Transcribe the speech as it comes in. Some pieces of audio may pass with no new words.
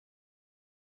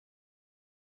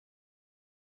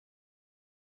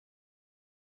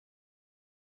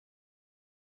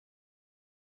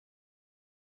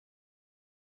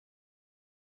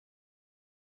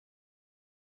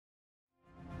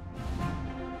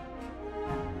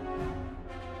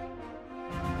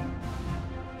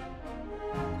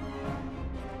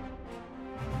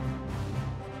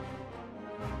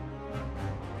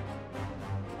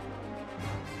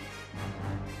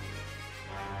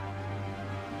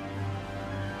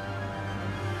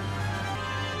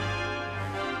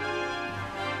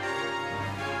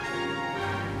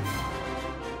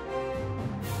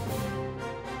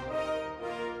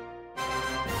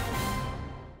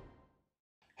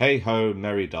Hey ho,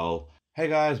 merry doll. Hey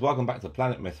guys, welcome back to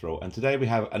Planet Mithril, and today we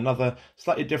have another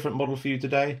slightly different model for you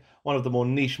today. One of the more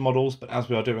niche models, but as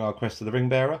we are doing our quest to the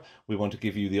Ringbearer, we want to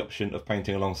give you the option of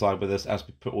painting alongside with us as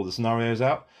we put all the scenarios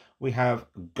out. We have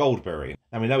Goldberry.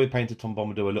 And we know we painted Tom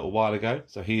Bombadil a little while ago,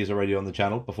 so he is already on the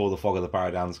channel before the fog of the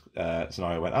Barrow Downs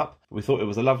scenario went up. We thought it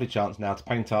was a lovely chance now to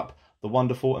paint up the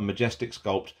wonderful and majestic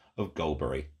sculpt of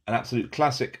Goldberry. An absolute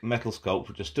classic metal sculpt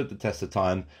which has stood the test of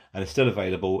time and is still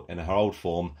available in her old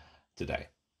form today.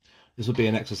 This will be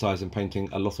an exercise in painting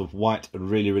a lot of white and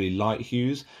really light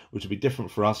hues, which will be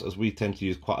different for us as we tend to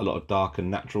use quite a lot of dark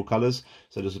and natural colours.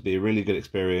 So this will be a really good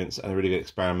experience and a really good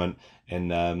experiment in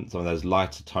some of those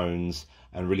lighter tones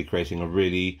and really creating a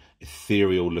really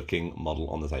ethereal looking model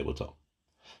on the tabletop.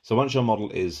 So once your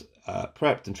model is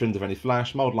prepped and trimmed of any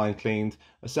flash, mould line cleaned,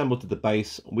 assembled to the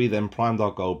base, we then primed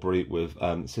our Goldberry with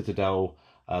Citadel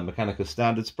Mechanicus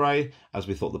standard spray, as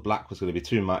we thought the black was going to be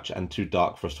too much and too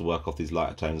dark for us to work off these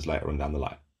lighter tones later on down the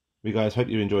line. We guys hope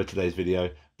you enjoyed today's video.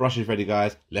 Brushes ready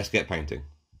guys, let's get painting.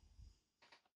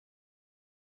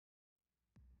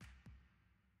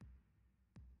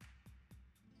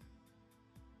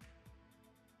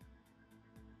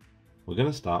 We're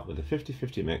going to start with a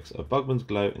 50-50 mix of Bugman's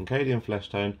Glow and Cadian Flesh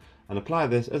Tone and apply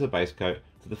this as a base coat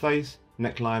to the face,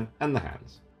 neckline and the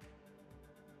hands.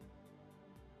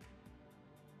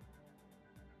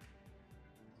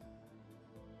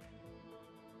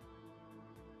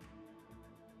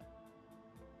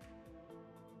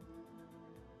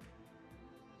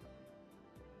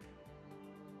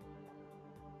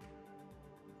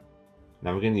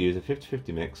 Now we're going to use a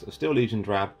 50-50 mix of Steel Legion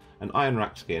Drab and Iron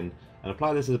Rack Skin and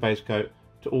apply this as a base coat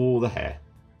to all the hair.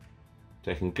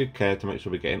 Taking good care to make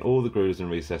sure we're getting all the grooves and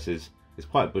recesses. It's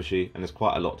quite bushy and there's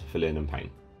quite a lot to fill in and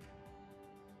paint.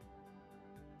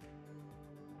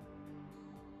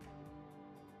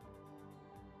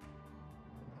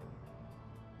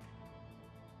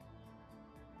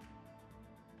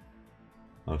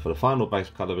 And for the final base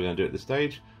colour we're going to do at this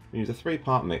stage, we use a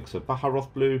 3-part mix of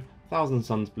Baharoth Blue, Thousand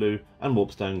Suns Blue and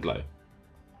Warpstone Glow.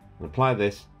 And apply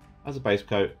this as a base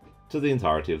coat to the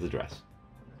entirety of the dress.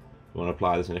 We want to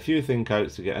apply this in a few thin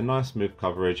coats to get a nice smooth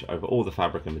coverage over all the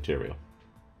fabric and material.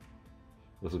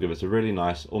 This will give us a really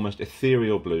nice, almost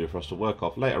ethereal blue for us to work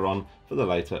off later on for the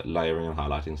later layering and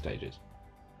highlighting stages.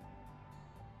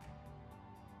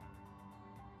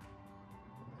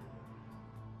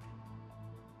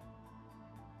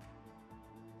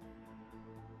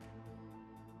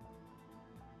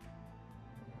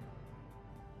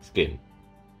 Skin.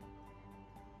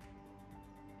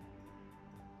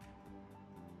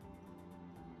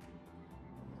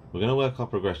 We're going to work our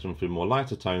progression through more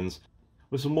lighter tones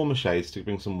with some warmer shades to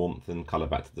bring some warmth and colour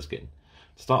back to the skin.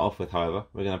 To start off with, however,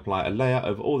 we're going to apply a layer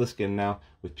over all the skin now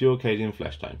with pure Cadian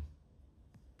Flesh Tone.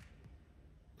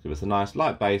 Give us a nice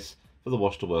light base for the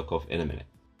wash to work off in a minute.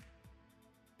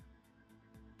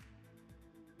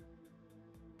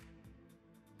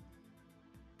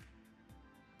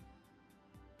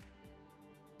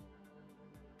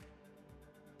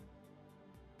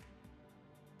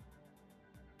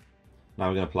 Now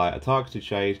we're going to apply a targeted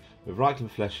shade with Reichler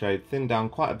Flesh Shade, thinned down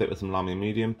quite a bit with some Lamy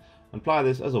Medium, and apply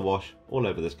this as a wash all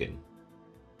over the skin.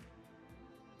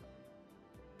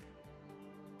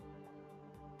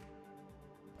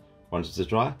 Once it's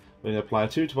dry, we're going to apply a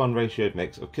 2-to-1 ratioed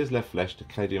mix of Kislev Flesh to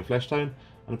Cadian Flesh Tone,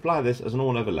 and apply this as an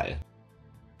all-over layer.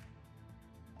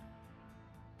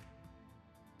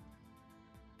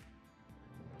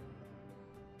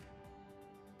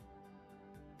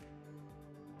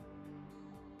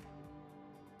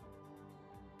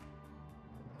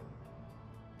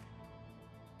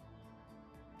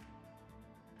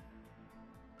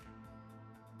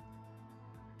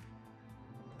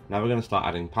 Now we're going to start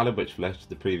adding Pallid Witch Flesh to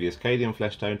the previous Cadian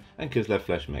Flesh Tone and Kislev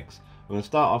Flesh mix. We're going to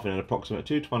start off in an approximate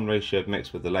 2-to-1 ratio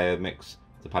mix with the layer mix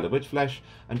to Pallid Witch Flesh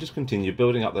and just continue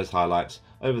building up those highlights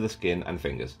over the skin and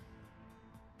fingers.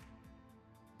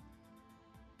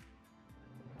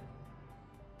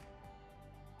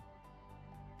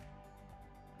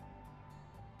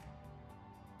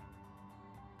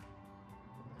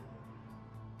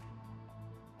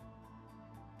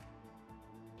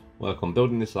 Work on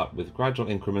building this up with gradual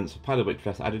increments of Pallid Witch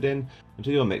Flesh added in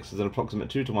until your mix is an approximate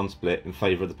 2-to-1 split in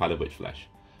favour of the Pallid Witch Flesh.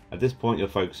 At this point you're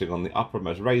focusing on the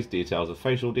uppermost raised details of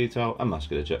facial detail and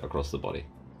musculature across the body.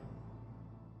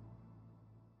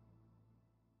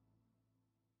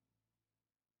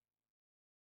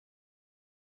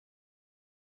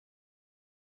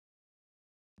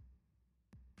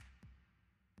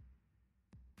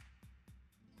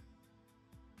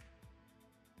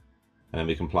 And then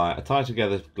we can apply a tie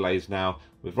together glaze now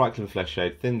with right click and flesh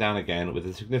shade, thin down again with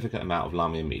a significant amount of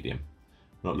Lamy and medium.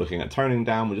 We're not looking at toning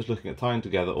down, we're just looking at tying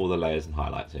together all the layers and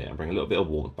highlights here and bring a little bit of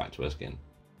warmth back to our skin.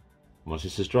 Once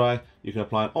this is dry, you can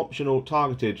apply an optional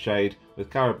targeted shade with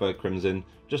Carrotbird Crimson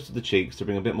just to the cheeks to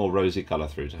bring a bit more rosy colour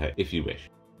through to her if you wish.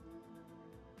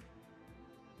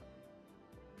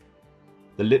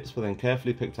 The lips were then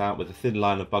carefully picked out with a thin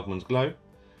line of Bugman's Glow.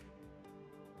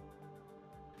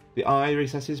 The eye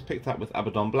recesses picked out with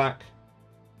Abaddon Black.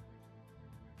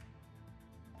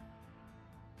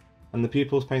 And the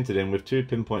pupils painted in with 2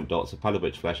 pinpoint dots of Pallid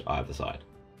Witch Flesh either side.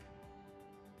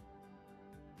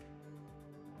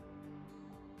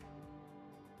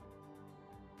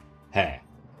 Hair.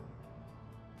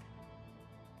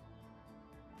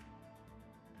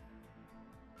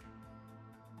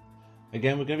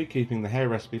 Again, we're going to be keeping the hair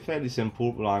recipe fairly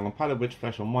simple, relying on Pallid Witch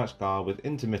Flesh on white scar with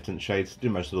intermittent shades to do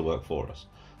most of the work for us.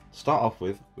 To start off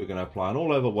with, we're going to apply an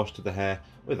all-over wash to the hair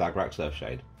with Agrax Earth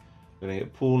Shade. We're going to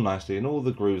get pulled nicely in all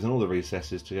the grooves and all the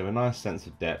recesses to give a nice sense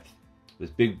of depth,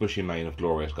 this big bushy mane of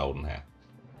glorious golden hair.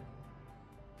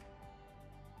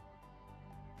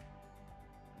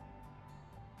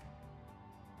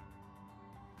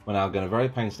 We're now going to very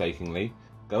painstakingly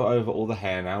go over all the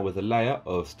hair now with a layer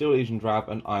of Steel Legion Drab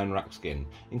and Iron Rack Skin,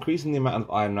 increasing the amount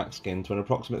of Iron Rack Skin to an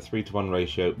approximate 3:1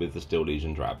 ratio with the Steel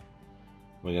Legion Drab.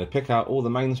 We're going to pick out all the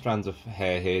main strands of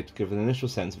hair here to give an initial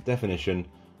sense of definition,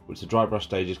 which the dry brush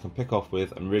stages can pick off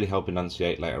with and really help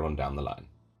enunciate later on down the line.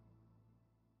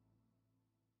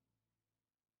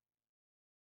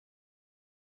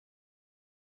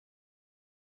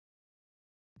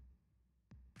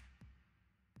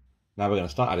 Now we're going to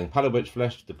start adding Pallid Witch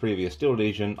Flesh to the previous Steel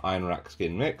Legion Iron Rack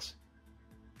Skin mix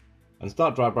and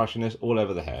start dry brushing this all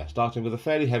over the hair, starting with a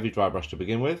fairly heavy dry brush to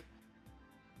begin with.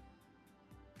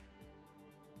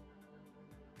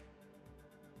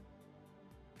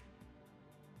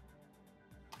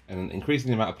 And increasing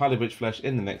the amount of Pallid Witch Flesh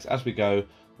in the mix as we go,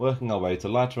 working our way to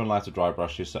lighter and lighter dry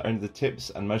brushes so only the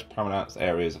tips and most pronounced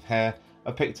areas of hair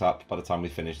are picked up by the time we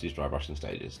finish these dry brushing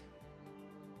stages.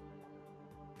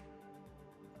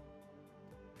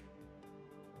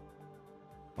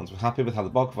 Once we're happy with how the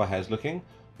bulk of our hair is looking,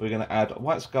 we're going to add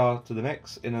white scar to the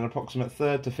mix in an approximate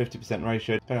 1/3 to 50%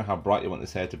 ratio, depending on how bright you want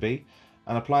this hair to be,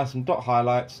 and apply some dot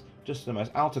highlights just to the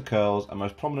most outer curls and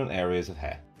most prominent areas of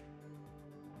hair.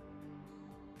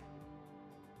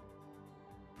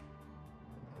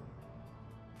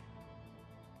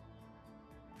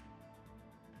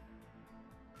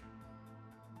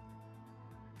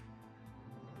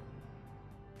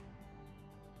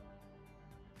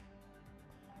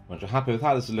 Once you're happy with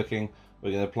how this is looking,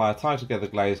 we're going to apply a tie together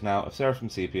glaze now of Seraphim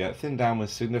Sepia, thin down with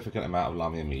a significant amount of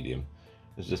Lamy and medium.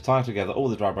 This just tie together all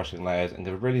the dry brushing layers and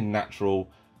give a really natural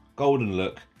golden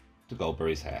look to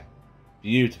Goldberry's hair.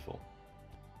 Beautiful.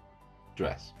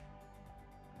 Dress.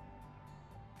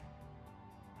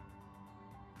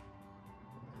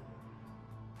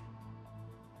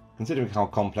 Considering how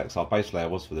complex our base layer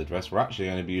was for the dress, we're actually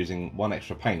going to be using one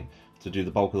extra paint to do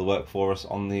the bulk of the work for us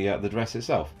on the dress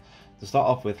itself. To start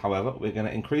off with, however, we're going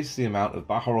to increase the amount of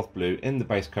Barrow Blue in the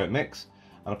base coat mix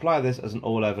and apply this as an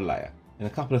all-over layer, in a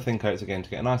couple of thin coats again to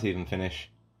get a nice even finish,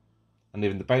 and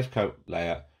leaving the base coat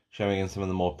layer showing in some of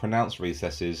the more pronounced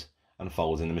recesses and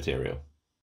folds in the material.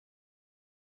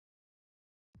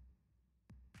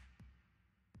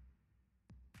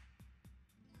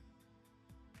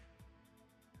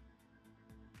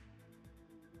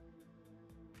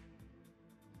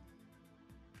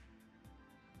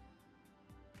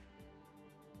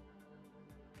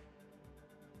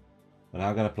 We're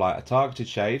now going to apply a targeted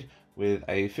shade with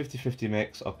a 50-50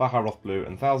 mix of Barrow Blue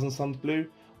and Thousand Suns Blue,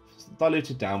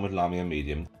 diluted down with Lamy and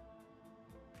medium.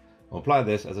 We'll apply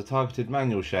this as a targeted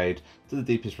manual shade to the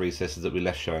deepest recesses that we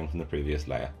left showing from the previous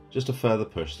layer, just to further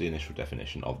push the initial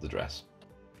definition of the dress.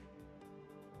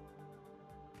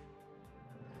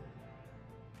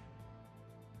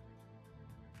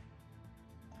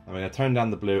 And we're going to tone down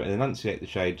the blue and enunciate the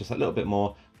shade just a little bit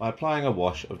more by applying a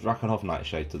wash of Drakenhof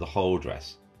Nightshade to the whole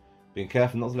dress, being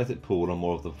careful not to let it pool on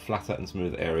more of the flatter and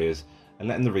smoother areas and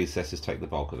letting the recesses take the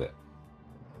bulk of it.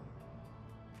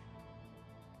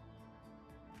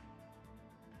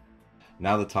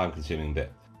 Now the time consuming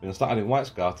bit. We're going to start adding white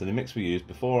scar to the mix we used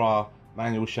before our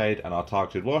manual shade and our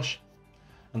targeted wash,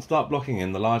 and start blocking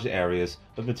in the larger areas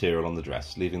of material on the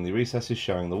dress, leaving the recesses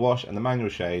showing the wash and the manual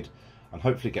shade, and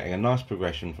hopefully getting a nice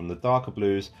progression from the darker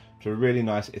blues to a really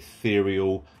nice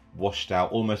ethereal, washed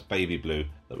out, almost baby blue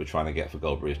that we're trying to get for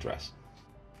Goldberry's dress.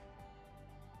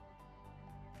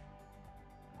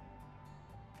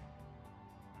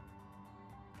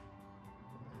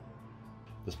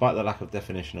 Despite the lack of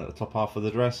definition at the top half of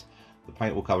the dress, the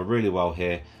paint will cover really well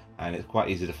here, and it's quite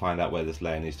easy to find out where this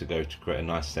layer needs to go to create a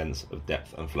nice sense of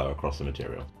depth and flow across the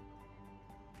material.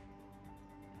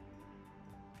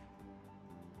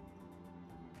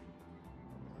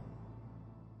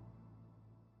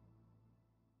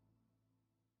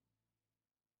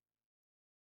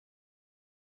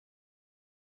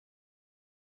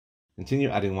 Continue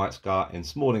adding white scar in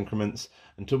small increments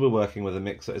until we're working with a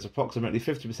mix that is approximately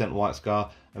 50% white scar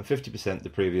and 50% the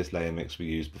previous layer mix we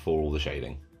used before all the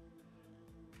shading.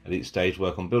 At each stage,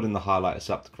 work on building the highlights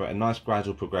up to create a nice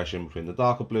gradual progression between the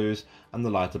darker blues and the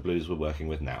lighter blues we're working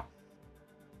with now.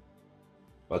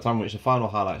 By the time we reach the final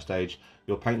highlight stage,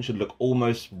 your paint should look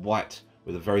almost white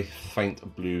with a very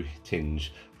faint blue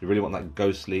tinge. We really want that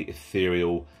ghostly,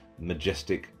 ethereal,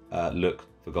 majestic look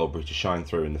for Goldberry to shine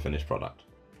through in the finished product.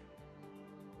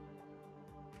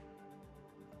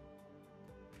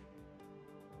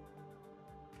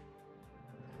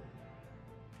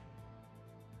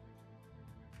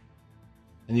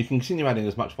 And you can continue adding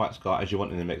as much white scar as you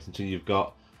want in the mix until you've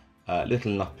got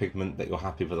little enough pigment that you're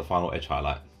happy for the final edge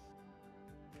highlight.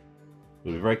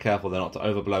 We'll be very careful then not to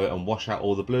overblow it and wash out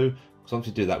all the blue, because once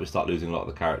you do that we start losing a lot of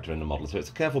the character in the model. So it's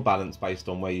a careful balance based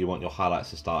on where you want your highlights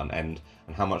to start and end,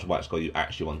 and how much white scar you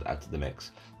actually want to add to the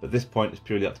mix. But at this point it's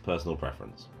purely up to personal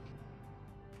preference.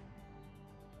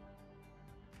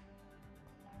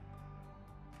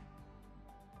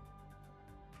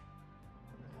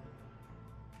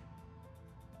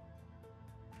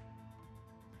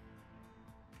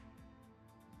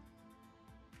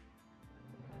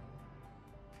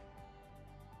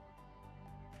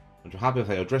 Once you're happy with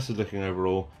how your dress is looking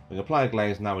overall, we can apply a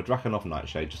glaze now with Drakenhof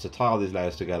Nightshade just to tile these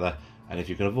layers together, and if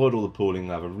you can avoid all the pooling,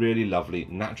 you'll have a really lovely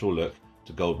natural look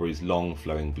to Goldberry's long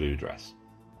flowing blue dress.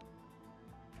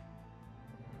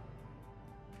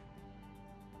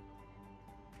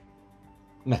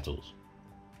 Metals.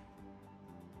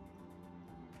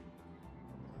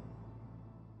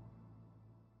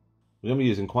 We're going to be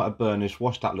using quite a burnished,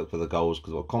 washed out look for the golds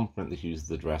because it will complement the hues of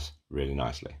the dress really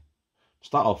nicely. To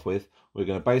start off with, we're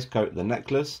going to base coat the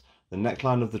necklace, the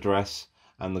neckline of the dress,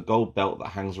 and the gold belt that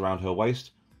hangs around her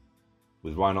waist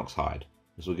with Rhinox hide.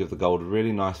 This will give the gold a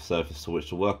really nice surface to which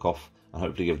to work off and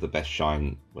hopefully give the best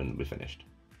shine when we're finished.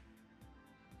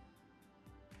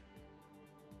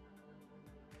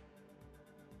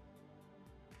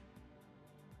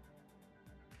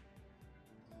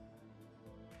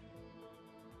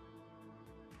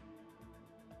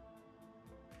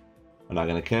 And I'm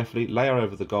going to carefully layer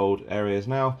over the gold areas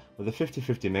now with a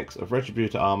 50-50 mix of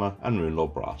Retributor armour and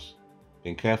Runelord brass,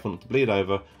 being careful not to bleed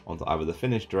over onto either the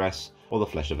finished dress or the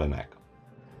flesh of her neck.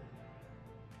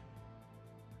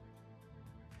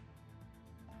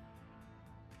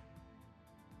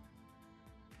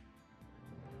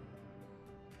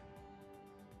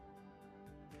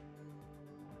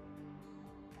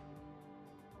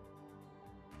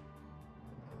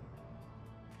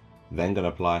 Then going to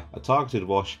apply a targeted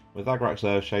wash with Agrax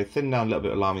Earthshade, thin down a little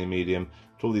bit of Lamia Medium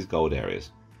to all these gold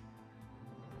areas.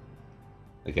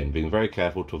 Again, being very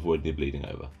careful to avoid any bleeding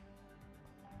over.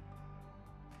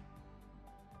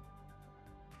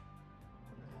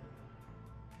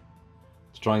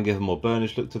 To try and give a more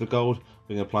burnished look to the gold,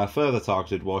 we're going to apply a further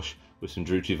targeted wash with some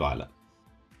Druchii Violet.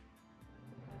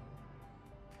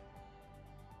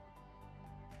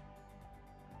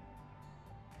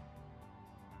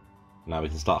 Now we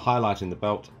can start highlighting the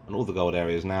belt and all the gold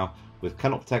areas now with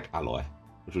Canoptek Alloy,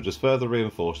 which will just further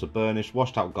reinforce the burnished,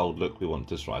 washed out gold look we want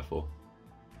to strive for.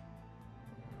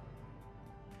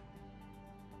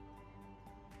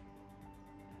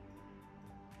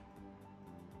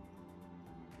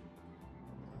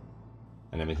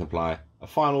 And then we can apply a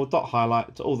final dot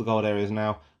highlight to all the gold areas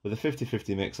now with a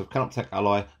 50-50 mix of Canoptek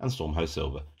Alloy and Stormhost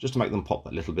Silver, just to make them pop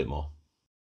that little bit more.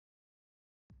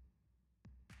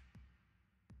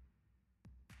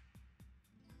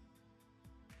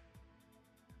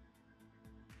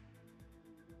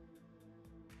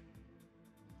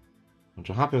 Once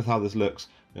you're happy with how this looks,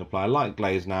 we can apply a light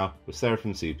glaze now with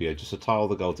Seraphim Sepia just to tile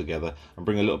the gold together and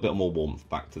bring a little bit more warmth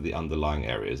back to the underlying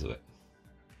areas of it.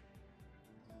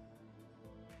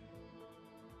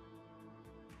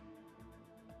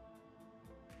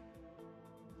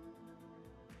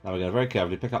 Now we're going to very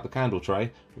carefully pick up the candle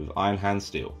tray with Iron Hand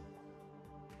Steel.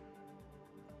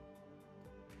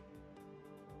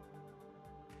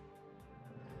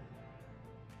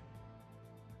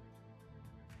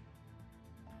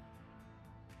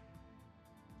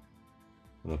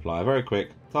 And apply a very quick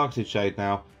targeted shade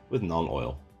now with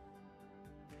non-oil.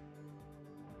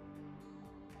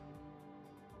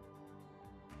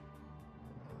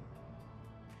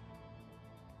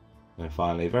 And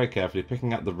finally, very carefully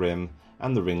picking up the rim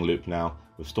and the ring loop now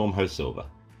with Stormhost Silver.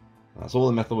 And that's all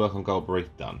the metalwork on Goldberry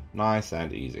done. Nice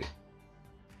and easy.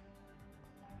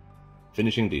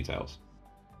 Finishing details.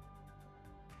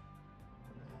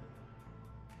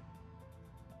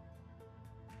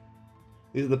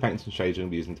 These are the paints and shades I'm going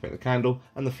to be using to make the candle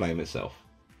and the flame itself.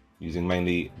 Using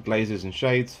mainly glazes and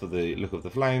shades for the look of the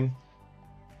flame,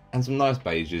 and some nice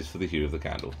beiges for the hue of the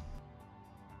candle.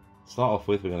 To start off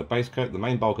with, we're going to base coat the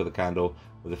main bulk of the candle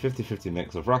with a 50-50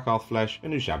 mix of Rakarth flesh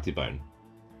and Ushabti bone.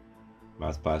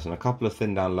 Mouse bias and a couple of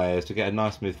thin down layers to get a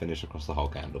nice smooth finish across the whole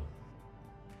candle.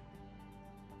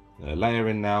 I'm going to layer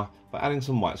in now by adding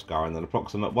some white scar in an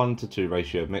approximate 1:2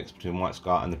 ratio mix between white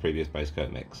scar and the previous base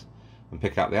coat mix, and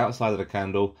pick out the outside of the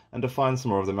candle and define some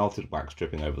more of the melted wax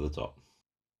dripping over the top.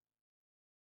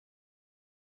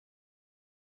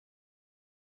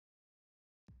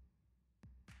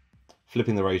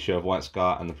 Flipping the ratio of white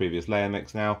scar and the previous layer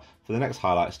mix now for the next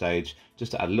highlight stage,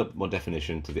 just to add a little bit more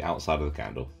definition to the outside of the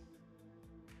candle.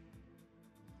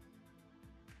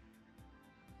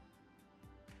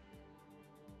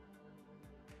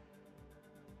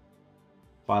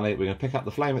 Finally, we're going to pick up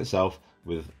the flame itself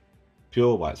with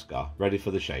pure white scar, ready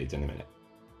for the shades in a minute.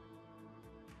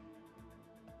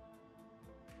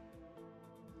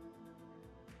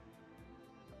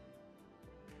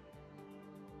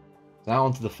 Now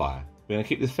onto the fire. We're going to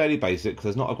keep this fairly basic because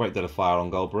there's not a great deal of fire on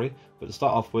Goldberry, but to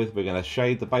start off with, we're going to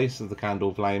shade the base of the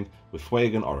candle flame with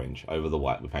Fuegan orange over the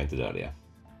white we painted earlier.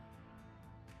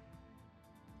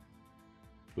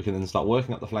 We can then start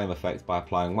working up the flame effect by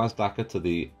applying majestic to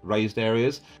the raised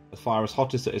areas. The fire is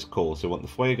hottest at its core, so we want the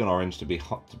Fuegan orange to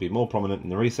be more prominent in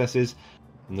the recesses,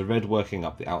 and the red working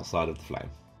up the outside of the flame.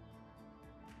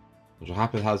 Once you're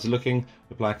happy with how it's looking,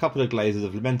 we apply a couple of glazes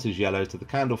of Lamenter's yellow to the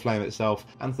candle flame itself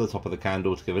and to the top of the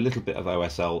candle to give a little bit of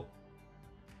OSL.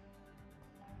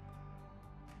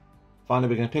 Finally,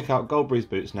 we're going to pick out Goldberry's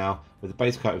boots now with a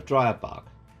base coat of Dryad bark.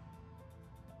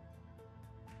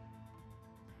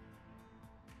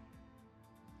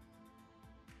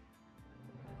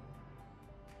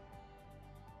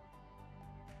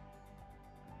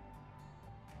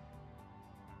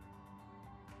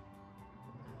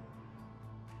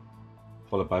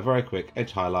 Followed by a very quick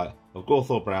edge highlight of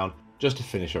Gawthor Brown just to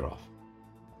finish her off.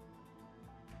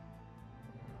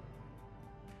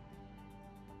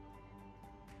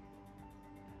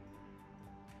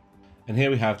 And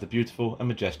here we have the beautiful and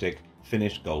majestic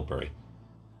finished Goldberry,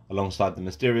 alongside the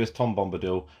mysterious Tom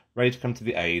Bombadil, ready to come to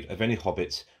the aid of any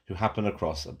hobbits who happen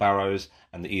across Barrows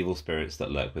and the evil spirits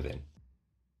that lurk within.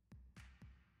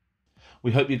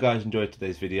 We hope you guys enjoyed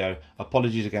today's video.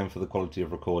 Apologies again for the quality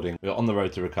of recording. We're on the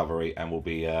road to recovery and we'll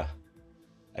be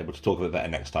able to talk a bit better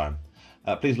next time.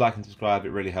 Please like and subscribe,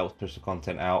 it really helps push the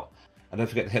content out. And don't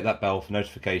forget to hit that bell for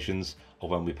notifications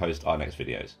of when we post our next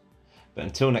videos. But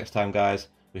until next time guys,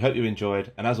 we hope you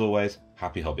enjoyed, and as always,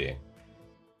 happy hobbying.